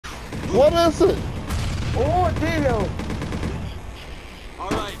What is it? Oh, Devil. All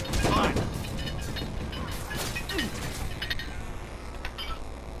right, fine.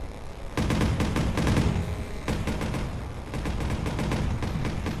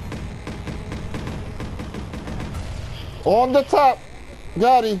 On the top.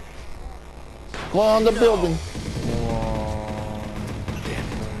 Got him. Going on the building.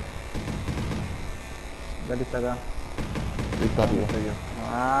 Dali taga. Está arriba.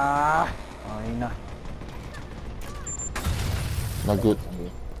 Ah, ahí no. Not good.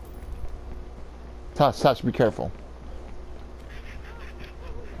 Touch, be careful.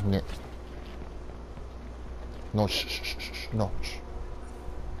 No, shh. No, shh.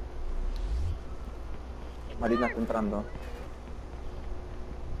 Marina está entrando.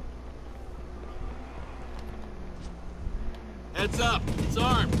 Heads up, it's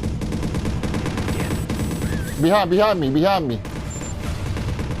armed. Behind me.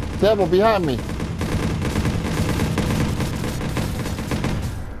 Devil, behind me.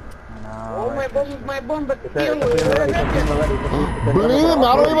 Oh, my bomb, but kill. Blim,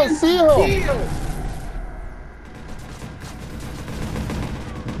 I don't even see him.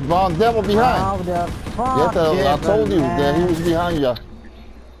 Von Devil behind. How the fuck? I told you that he was behind you.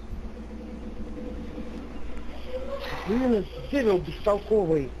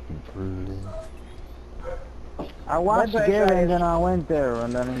 I watched Gary and then I went there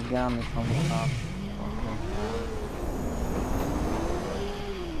and then he got me from the top.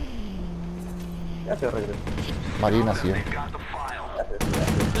 Ya se regresó. Marina, sí. There,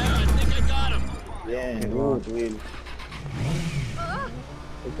 I think I got him. Bien, good, Will.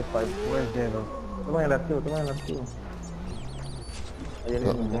 Este fight, where's Devil? Toma el archivo. Ahí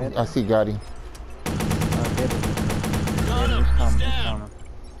viene. I see Gotti. Got him. He's down.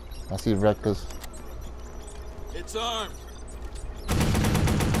 I see Reckless. It's armed.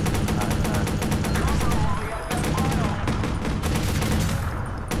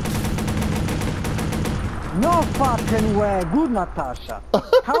 No fucking way. Good, Natasha.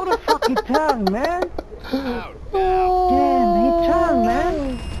 How the fuck he turned, man? Out. Damn, he turned,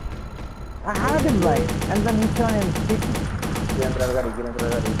 man. I had him like, and then he turned and stick me. Quiere entrar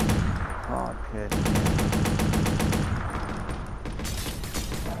Gary. Oh, okay.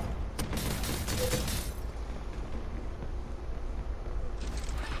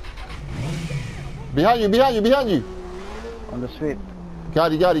 Behind you. On the street.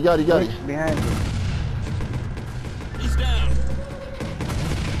 Gotti. Behind you. He's down.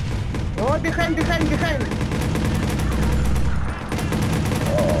 Oh, behind.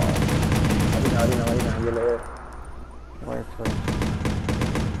 Marina, yo le veo. Wait.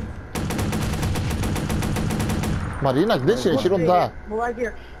 Marina glitching, she don't die.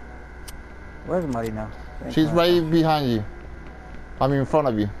 Where's Marina? She's right behind you. I mean in front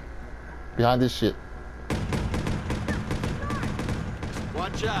of you. Behind this shit.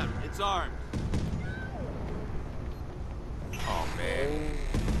 Watch out, it's armed. Oh, man.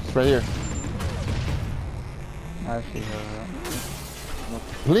 It's right here. I see her.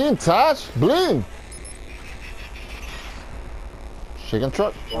 Blim, Taj! Blim! Shaking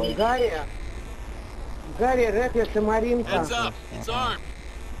truck. Гарри, рэпер, Маринка. Heads up, it's armed.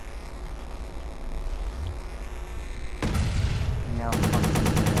 No.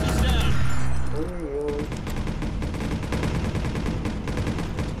 He's down.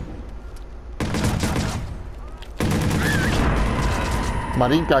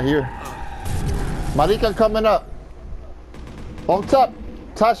 Marinka here. Marinka coming up. On top.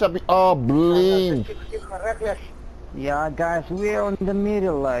 Tasha, oh, Blim. Yeah, guys, we're in the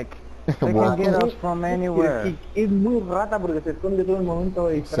middle, like. They can get us from anywhere. Es muy rata porque se esconde todo el momento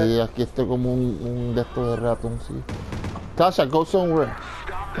de distraer. Sí, aquí estoy como un de estos de ratón, sí. Tasha, go somewhere.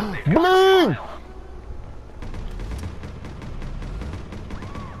 Blim!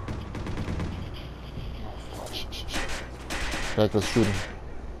 Reckless shooting.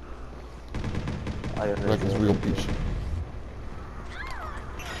 Reckless real bitch.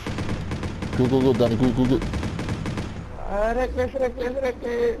 Go, Danny, go.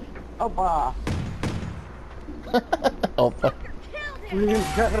 Reckless. Opa. Opa.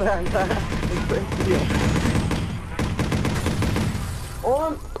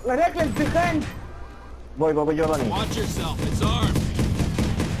 Oh, Reckless behind. Voy, yo, Danny. Watch yourself, it's armed.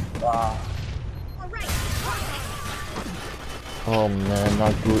 Wow. Oh man,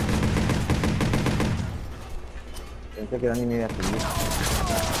 not good. Pensé que Danny me iba a seguir.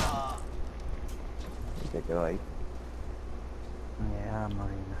 Y se quedó ahí. Yeah,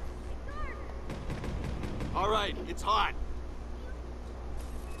 Marina. All right, it's hot.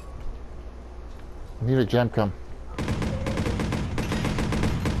 Need a jam come.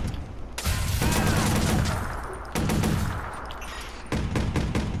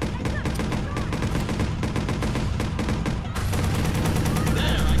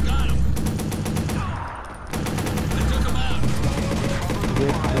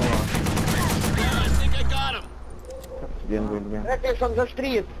 Bien, bien. Reckless on the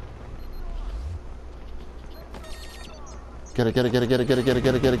street. Get it.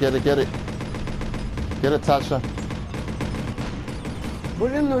 Get it, Tasha.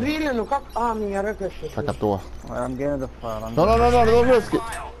 Блин, ну really, ну как? А, меня Reckless. Saca tú. I'm getting the file. No, don't risk it.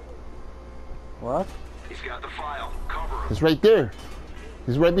 What? He's got the file. Cover him. It's right there.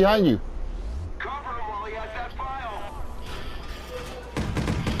 He's right behind you. Cover him while he has that file.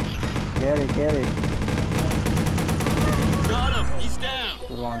 Get it. Got him. He's down.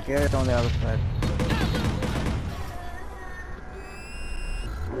 Good one. Get it on the other side.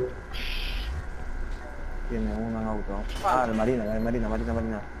 Tiene uno en auto. Ah, el Marina.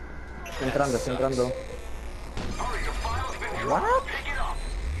 Está entrando. Hurry, the file's been What? dropped. Pick it up.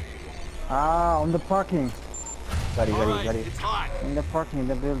 Ah, on the parking. Gary. All right, it's hot. In the parking, on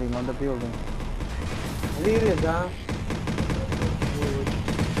the building. Really, да?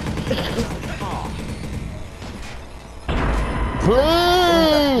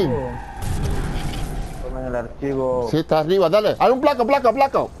 Clean. Tomen el archivo. Sí, está arriba, dale. Hay un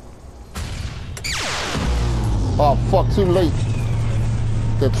blackout. Oh, fuck, too late.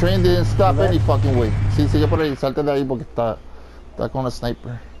 The train didn't stop any fucking way. Sí, sigue por ahí, salte de ahí porque está con el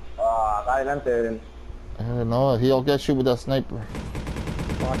sniper. Ah, acá adelante. No, he'll get you with that sniper.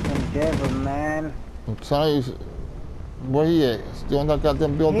 Fucking devil, man. I'm telling you, where he is? Still on that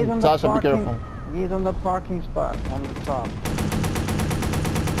goddamn building. He's on the Tasha, be parking. careful. He's on the parking spot on the top.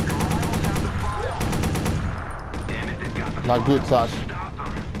 Not good, Tasha.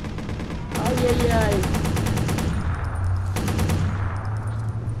 Ай-яй-яй.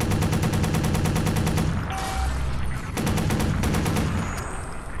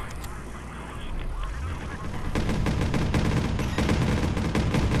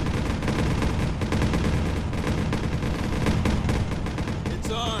 It's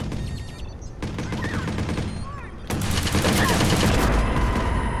armed.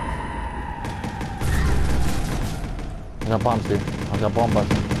 I got bombs here. I got bombs.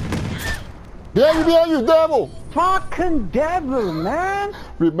 Behind you, devil! Fucking devil, man!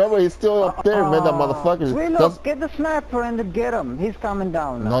 Remember, he's still up there, man, that motherfucker. Twilloop, get the sniper and get him. He's coming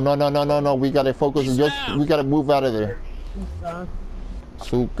down now. No. We gotta focus. We gotta move out of there.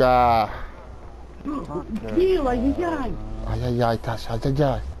 Suka. Kill, ай-яй-яй. Ay, Tasha.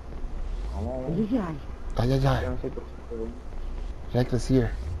 Ай-яй-яй. Reckless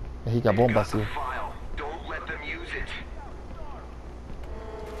here. He got bombas here. File. Don't let them use it.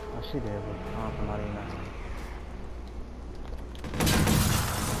 I see devil. Ah, the Marina.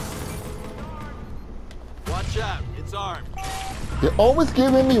 Watch out. It's armed. They're always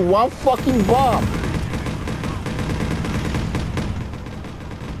giving me one fucking bomb.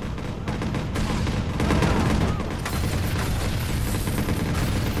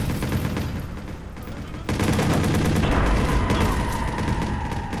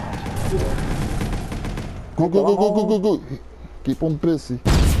 Go. Keep on busy.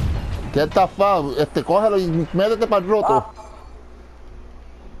 ¿Qué está fao? Cógelo y métete para el roto.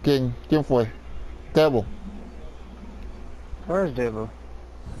 ¿Quién fue? Devil. Where's devil?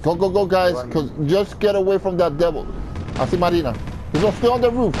 Go, guys. Just get away from that devil. Así, Marina. He's gonna stay on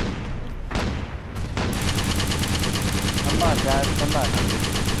the roof. Come back, guys. Come back.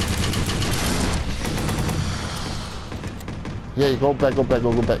 Yeah, go back.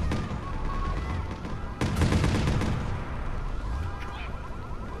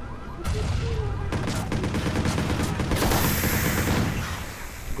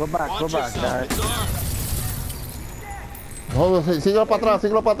 Go back, Watch yourself. guys. It's armed. No, síguelo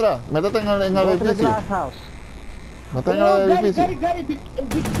para atrás. Métete en el Go to the edificio. glass house. Métete en Oh, el edificio. Gary, be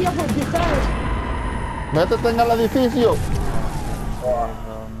careful behind. Métete en el edificio.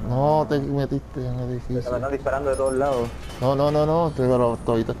 No, te metiste en el Me edificio. están disparando de todos lados. No. Pero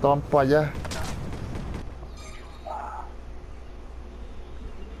toditos estaban para allá.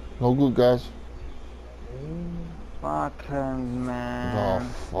 No good, guys. Fucking man. Oh,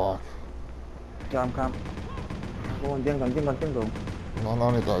 fuck. Come. Tengo.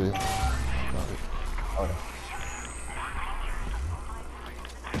 No, ni todavía. Ahora.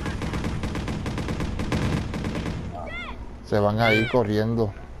 Se van a ir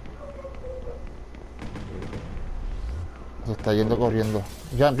corriendo. Se está yendo corriendo.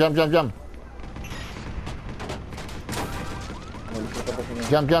 Jump. Jump.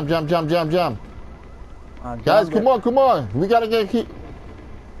 Guys, come on. We gotta get hit.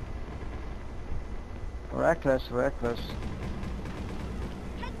 Reckless.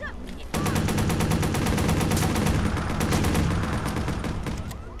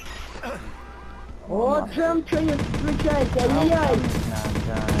 О, Джем, что не включается? Ай-яй-яй.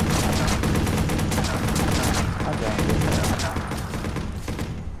 Nah,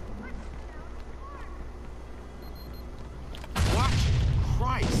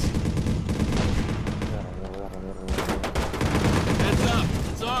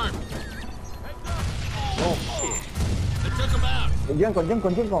 I took him out. Jengkol.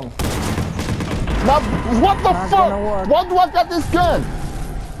 Now, what the Not fuck? gonna work. Why do I got this gun?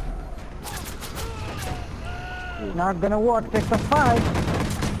 Not gonna work. Take the 5.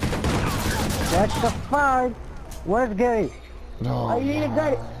 That's the 5. Where's Gary? No. Aí,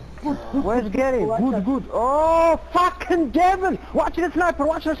 Gary. Where's Gary? Good. Oh, fucking devil! Watch the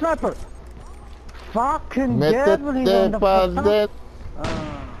sniper. Fucking devil, he's on Métete the pa' fuck. dentro.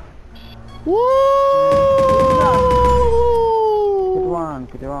 Woo!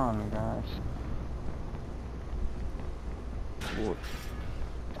 Good one, guys.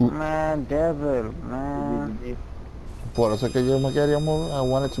 Man, devil, man. Por eso que yo me quería mover. I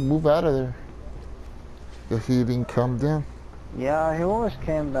wanted to move out of there. Because he didn't come down. Yeah, he always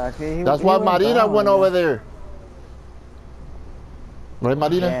came back. That's why Marina went over there. Right,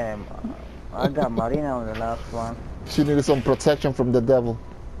 Marina? Yeah, I got Marina on the last one. She needed some protection from the devil.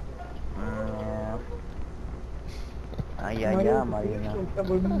 Yeah. Ay, Марина. Marina. С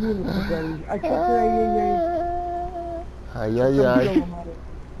тобой в минус поговорить. А чё ты ай-яй-яй? Ay.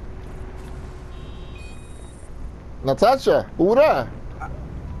 Natasha, ура!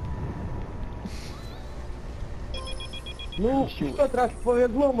 Ну, в тот раз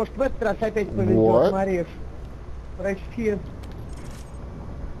повезло, может в этот раз опять What? повезет, Мариш. Прости.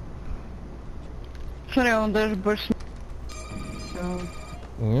 Смотри, он даже больше...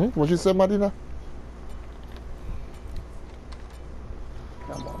 What you said, Marina?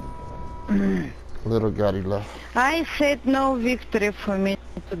 Little Gotti left. I said no victory for me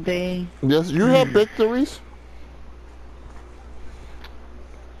today. Yes, you have victories.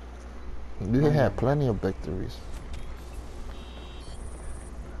 You had plenty of victories.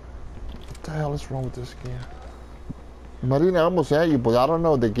 What the hell is wrong with this game? Marina, I almost had you, but I don't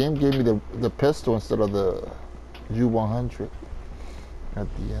know. The game gave me the pistol instead of the U100 at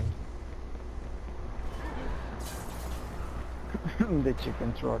the end. The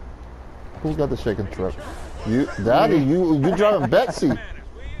chicken truck. Who got the chicken truck? You, Daddy. You driving Betsy.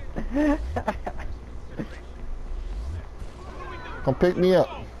 Come pick me up.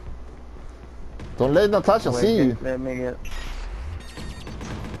 Don't let Natasha see you. Let me get.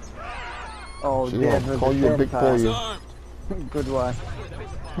 Oh, She gonna devil, call you a big vampire. boy. Armed. Good one.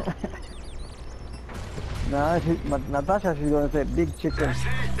 No, Natasha, she's gonna say big chicken.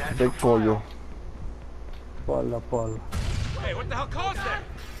 Big pollo. Polo. Hey, what the hell caused that?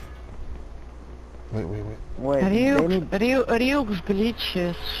 Wait. Wait, they need, Ryuk's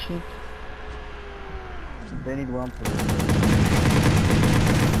glitches. Shit. they need one for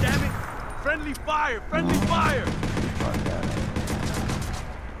Damn it! Friendly fire! Friendly fire!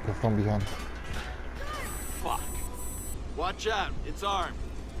 They're from behind. Fuck. Watch out. It's armed.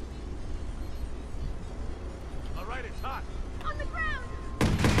 All right, it's hot.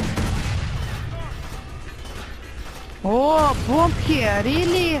 Oh, bomb here,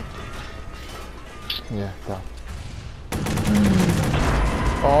 really? Yeah, down.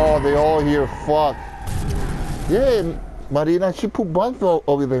 Oh, they all here. Fuck. Yeah, Marina, she put bombs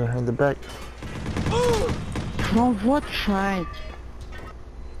over there in the back. From what side?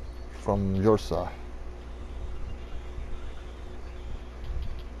 From your side.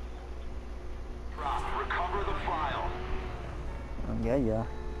 Recover the file. Yeah.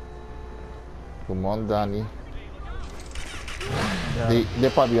 Come on, Danny. They're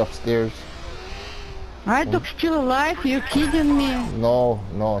probably upstairs. I took still alive, you kidding me?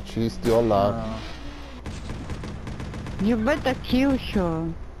 No, she's still alive. You better kill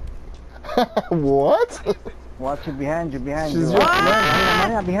her. What? Watch it behind you. She's your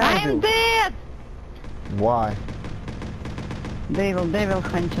Marina, behind I'm you. dead! Why? Devil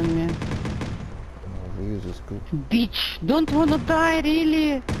hunting me. Oh, Ryu's is good. Bitch, don't wanna die,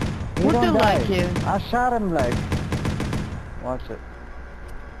 really? He What don't a die. lucky. I shot him like. Watch it.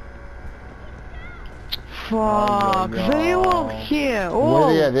 Fuck, no. they all here. Oh,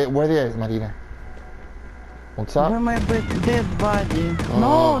 Where they at, Marina? On top? where my dead body? Oh,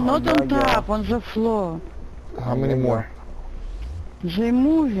 No, not yeah, on yeah. top, on the floor. How many more? They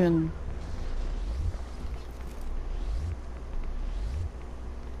moving.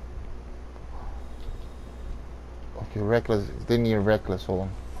 Okay, reckless. They need reckless. Hold on.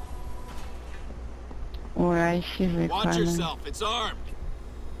 Oh, I see they Watch coming. yourself. It's armed.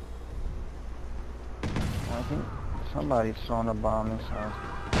 I think somebody's throwing a bomb inside.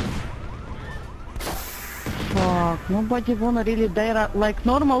 Fuck, nobody wanna really die like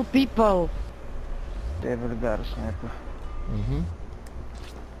normal people. Devil got a sniper. Mm-hmm.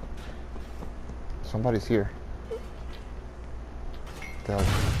 Somebody's here. That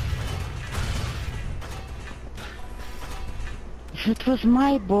It was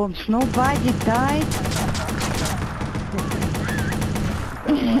my bombs, nobody died.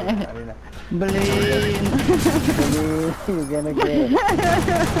 Marina. Блин. You're gonna get it.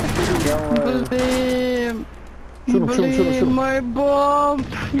 Don't worry. Блин. Shoot him, shoot him, shoot him, shoot him. My bomb.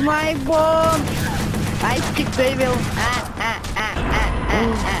 My bomb. I stick devil.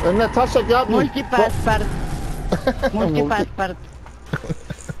 And Natasha got me. Multi-passport. Multi-passport.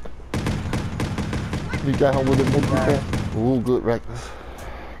 We got him with the multi-pass. Ooh, good reckless.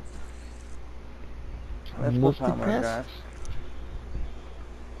 Let's put somewhere, Multi-pass? guys.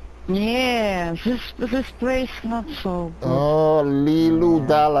 Yeah, this place not so good. Oh, Lilu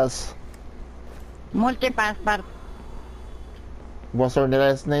Dallas. Multi-passport. What's her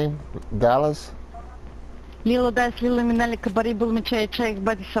last name? Dallas? Лило да с Лило минали кабари был мечай чай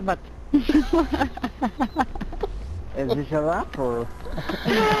бади сабат. Is this a rap or?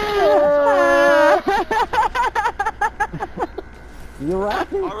 You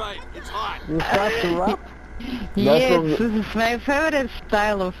rapping? All right, it's hot. You start to rap? Yes, from- this is my favorite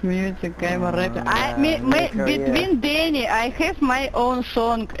style of music. I'm a rapper. yeah, Between Danny, I have my own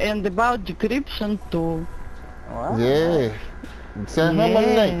song and about decryption too. Wow. Yeah. Send him a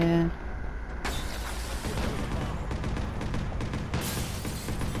link. Yeah.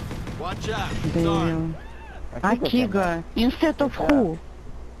 Watch out. It's armed. Damn. Akiga, instead of who?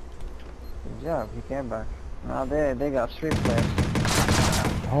 Good job, he came back. Now they got street players.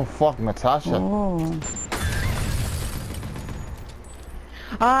 Oh, fuck, Natasha. Oh.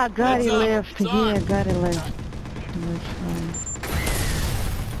 Ah, Gary Heads up, left. it's on. Yeah, Gary left. That's fine.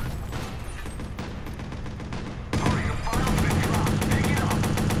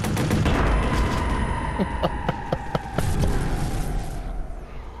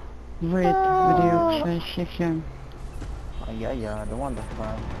 Wait, Ryuk, I see him. Oh, yeah, the one that's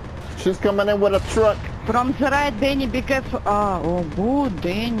fine. She's coming in with a truck. From the right, Danny, be careful. Ah, oh, good,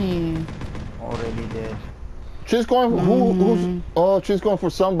 Danny. Already dead. She's going for, who's, oh, she's going for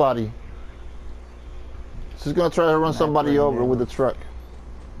somebody. She's gonna try to run somebody over with the truck.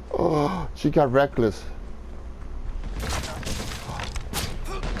 Oh, she got reckless.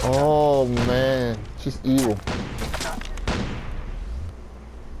 Oh, man. She's evil.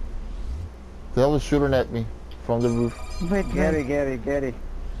 They was shooting at me from the roof. Wait, wait. Gary.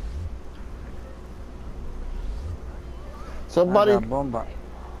 Somebody. Bomba.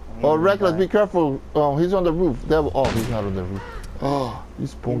 Oh, reckless, be careful. Oh, he's on the roof. Devil. Oh, he's not on the roof. Oh,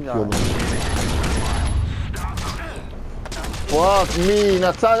 he's spoon killed him. Fuck me,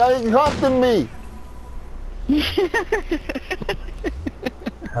 Natalia, he's hunting me.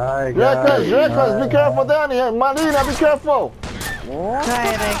 Hi, Reckless, be careful down here. Marina, be careful.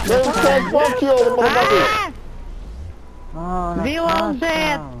 Hi, They Reckless. can't spawn kill the motherfucker. Ah, Oh, we all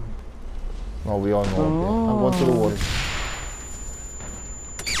dead. Oh, we all know. Okay. I'm going to the water.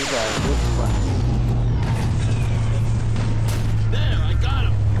 You got a good spot. There, I got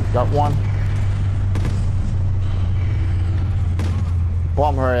him. Got one.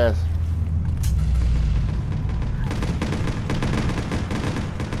 Bomb her ass.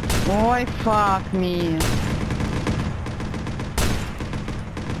 Ой, fuck me.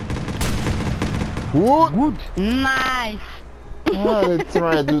 Wood. Nice. Why they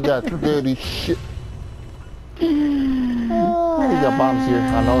trying to do that dirty shit? Oh, he got bombs here.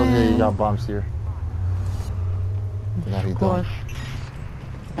 I know he got bombs here. No, he Of don't. course.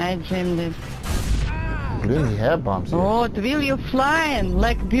 I jammed it. Didn't he have bombs here? Oh, will you flying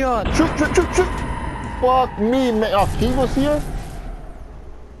like bird? Shoot. Fuck me, man. Oh, he was here?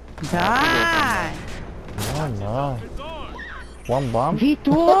 Die. Oh, no. One bomb? We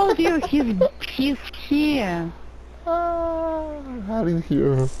told you he's here. How did he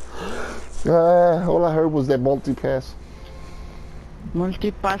hear him? All I heard was that multi-pass.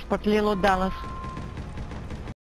 Multi-passport Lilo Dallas.